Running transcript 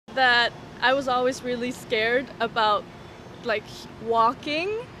That I was always really scared about like walking.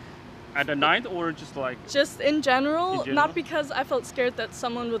 At the night or just like? Just in general, not because I felt scared that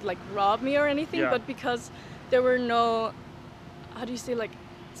someone would like rob me or anything, but because there were no, how do you say, like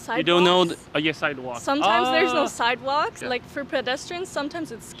sidewalks? You don't know, sidewalks. Sometimes there's no sidewalks, like for pedestrians,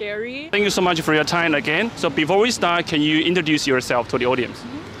 sometimes it's scary. Thank you so much for your time again. So before we start, can you introduce yourself to the audience?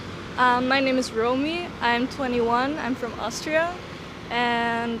 My name is Romy, I'm 21, I'm from Austria,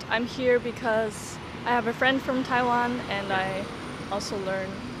 and I'm here because I have a friend from Taiwan and I also learn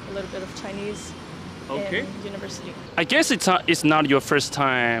a little bit of Chinese in university. I guess it's not your first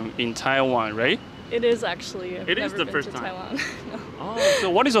time in Taiwan, right? It is actually. It is the first time. Taiwan. No. Oh, so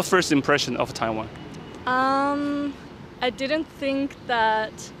what is your first impression of Taiwan? I didn't think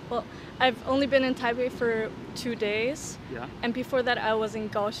that. Well, I've only been in Taipei for 2 days, and before that I was in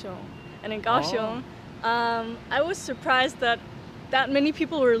Kaohsiung. And in Kaohsiung, I was surprised that many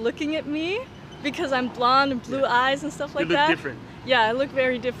people were looking at me because I'm blonde and blue eyes and stuff like that. You look different. Yeah, I look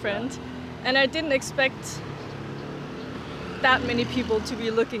very different. And I didn't expect that many people to be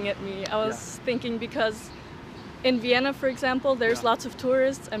looking at me. I was thinking because in Vienna, for example, there's lots of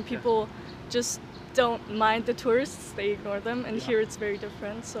tourists and people just don't mind the tourists, they ignore them. And here it's very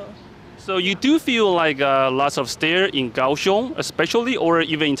different, So you do feel like lots of stare in Kaohsiung, especially, or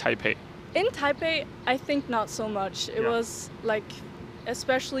even in Taipei? In Taipei, I think not so much. It was like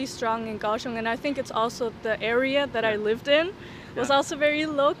especially strong in Kaohsiung, and I think it's also the area that I lived in was also very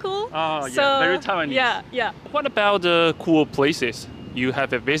local. So, very Taiwanese. Yeah. What about the cool places you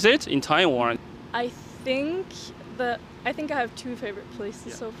have a visit in Taiwan? I think I have 2 favorite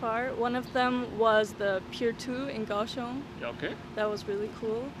places so far. One of them was the Pier 2 in Kaohsiung. Okay. That was really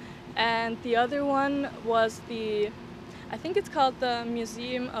cool. And the other one was I think it's called the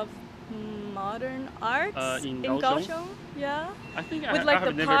Museum of Modern Arts in Kaohsiung. Yeah. I think with I have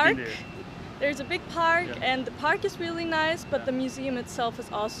the never park. been there. There's a big park, and the park is really nice, but the museum itself is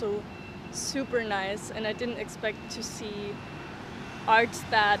also super nice, and I didn't expect to see art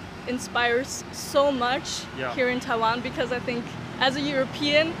that inspires so much here in Taiwan, because I think as a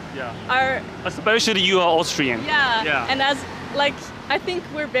European, especially you are Austrian. And as I think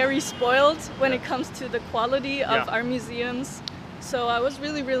we're very spoiled when it comes to the quality of our museums. So I was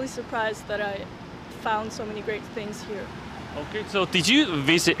really, really surprised that I found so many great things here. Okay, so did you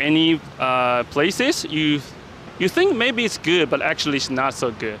visit any places you think maybe it's good, but actually it's not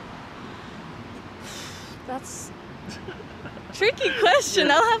so good? That's a tricky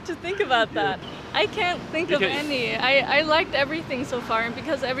question. I'll have to think about that. I can't think of any. I liked everything so far, and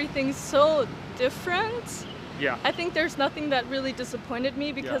because everything's so different, I think there's nothing that really disappointed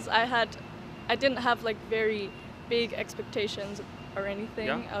me, because I didn't have like very big expectations or anything.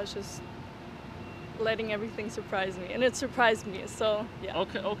 I was just letting everything surprise me, and it surprised me, so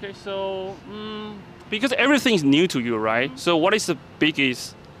Okay, so because everything's new to you, right? So what is the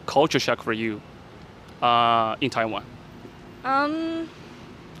biggest culture shock for you in Taiwan?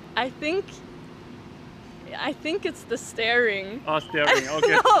 I think it's the staring. Oh, staring.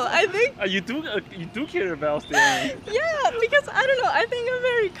 Okay. No, I think you do care about staring. Yeah, because I don't know. I think I'm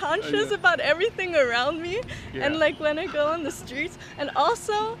very conscious about everything around me, and like when I go on the streets, and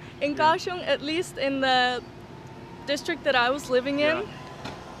also in Kaohsiung, at least in the district that I was living in,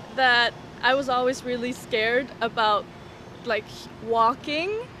 that I was always really scared about like walking.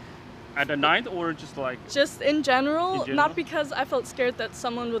 At the night or just like? Just in general, not because I felt scared that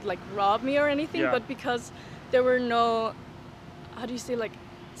someone would like rob me or anything, but because there were no, how do you say, like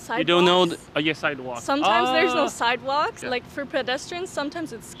sidewalks? You don't know, sidewalks. Sometimes there's no sidewalks, like for pedestrians,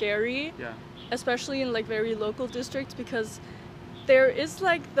 sometimes it's scary, especially in like very local districts, because there is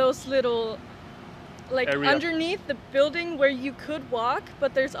like those little, like underneath the building where you could walk,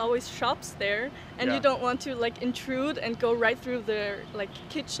 but there's always shops there, and you don't want to like intrude and go right through their like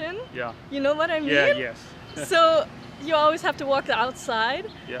kitchen. You know what I mean? Yes. So you always have to walk outside.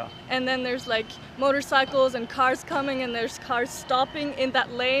 Yeah. And then there's like motorcycles and cars coming, and there's cars stopping in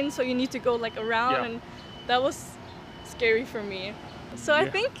that lane, so you need to go like around, and that was scary for me. So I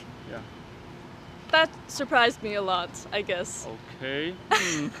think that surprised me a lot, I guess. Okay.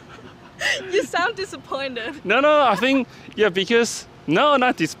 You sound disappointed. No, I think, because, no,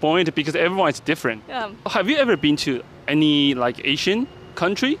 not disappointed, because everyone is different. Have you ever been to any like Asian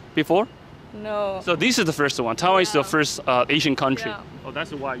country before? No. So this is the first one. Taiwan is the first Asian country. Oh,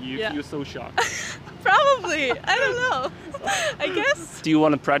 that's why you're so shocked. Probably. I don't know. I guess. Do you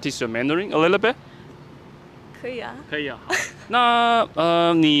want to practice your Mandarin a little bit? 可以啊。可以啊。好。那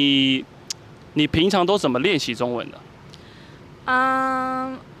你平常都怎么练习中文的？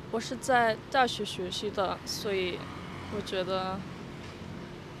我是在大学学习的，所以我觉得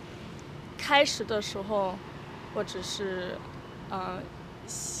开始的时候，我只是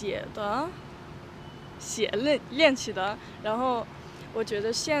练习的，然后我觉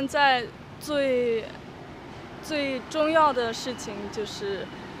得现在最重要的事情就是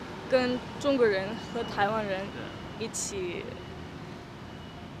跟中国人和台湾人一起，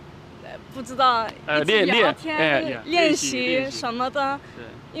不知道一起聊天、练习什么的，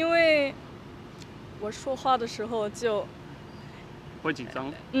因为我说话的时候就会紧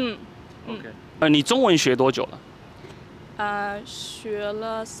张。OK。你中文学多久了？学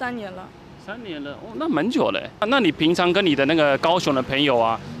了3年了。3年了，哦，那蛮久了。那你平常跟你的那个高雄的朋友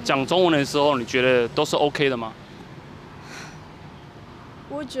啊，讲中文的时候，你觉得都是 OK 的吗？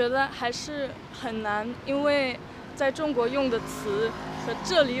我觉得还是很难，因为在中国用的词和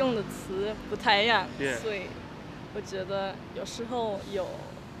这里用的词不太一样，所以我觉得有时候有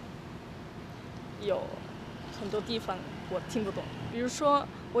很多地方我听不懂。比如说，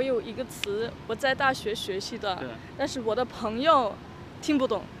我有一个词我在大学学习的，但是我的朋友听不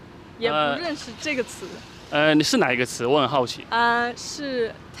懂。也不认识这个词。你是哪一个词？我很好奇。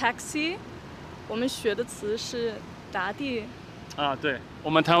是 taxi， 我们学的词是打的。对，我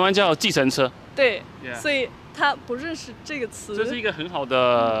们台湾叫计程车。对，所以他不认识这个词。这是一个很好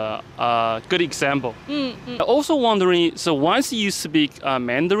的good example. Also wondering, so once you speak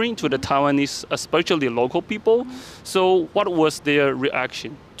Mandarin to the Taiwanese, especially local people, so what was their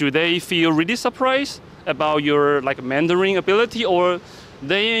reaction? Do they feel really surprised about your like Mandarin ability, or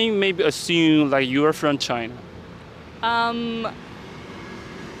they maybe assume like you are from China?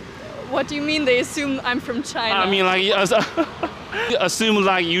 What do you mean they assume I'm from China? I mean like assume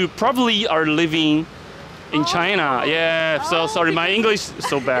like you probably are living in China. Yeah, so sorry, my English is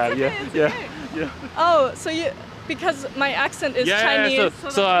so bad. Yeah. Oh, so you, because my accent is Chinese.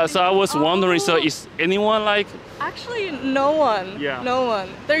 So I was wondering, so is anyone like? Actually, no one. No one.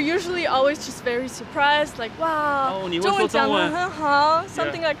 They're usually always just very surprised, like, wow, 中文讲得很好,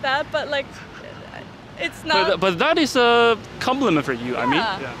 something like that. But like, it's not. But that is a compliment for you. I mean.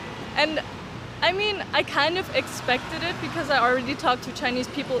 And I mean, I kind of expected it because I already talked to Chinese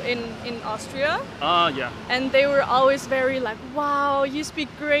people in Austria. And they were always very like, wow, you speak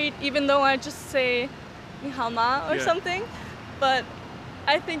great, even though I just say 你好吗 or something. But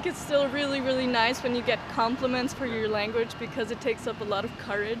I think it's still really, really nice when you get compliments for your language because it takes up a lot of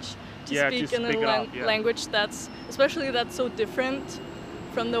courage to speak in a language that's so different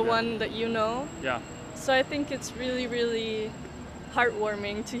from the one that you know. So I think it's really, really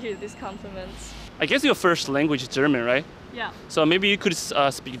heartwarming to hear these compliments. I guess your first language is German, right? Yeah. So maybe you could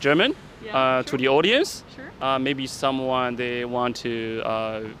speak German to the audience. Sure. Maybe someone they want to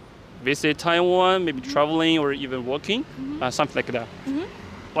visit Taiwan, maybe traveling or even working, something like that.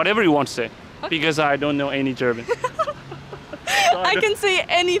 Whatever you want to say, because I don't know any German. I can say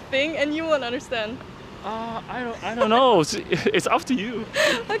anything and you won't understand. I don't know. It's up to you.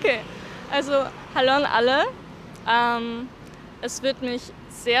 Okay. Also, hallo an alle. Es würde mich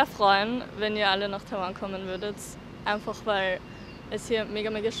sehr freuen, wenn ihr alle nach Taiwan kommen würdet. Einfach weil es hier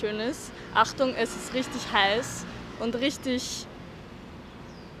mega, mega schön ist. Achtung, es ist richtig heiß und richtig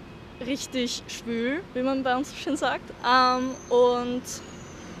schwül, wie man bei uns schön sagt. Und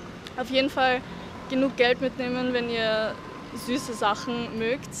auf jeden Fall genug Geld mitnehmen, wenn ihr süße Sachen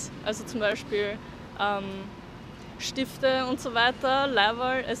mögt. Also zum Beispiel Stifte und so weiter,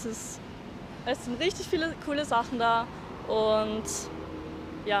 Leiberl. Es sind richtig viele coole Sachen da. Und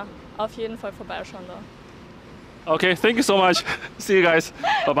ja, auf jeden Fall vorbeischauen da. Okay, thank you so much. See you guys.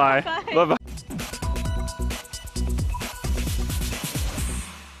 Bye-bye. Bye-bye.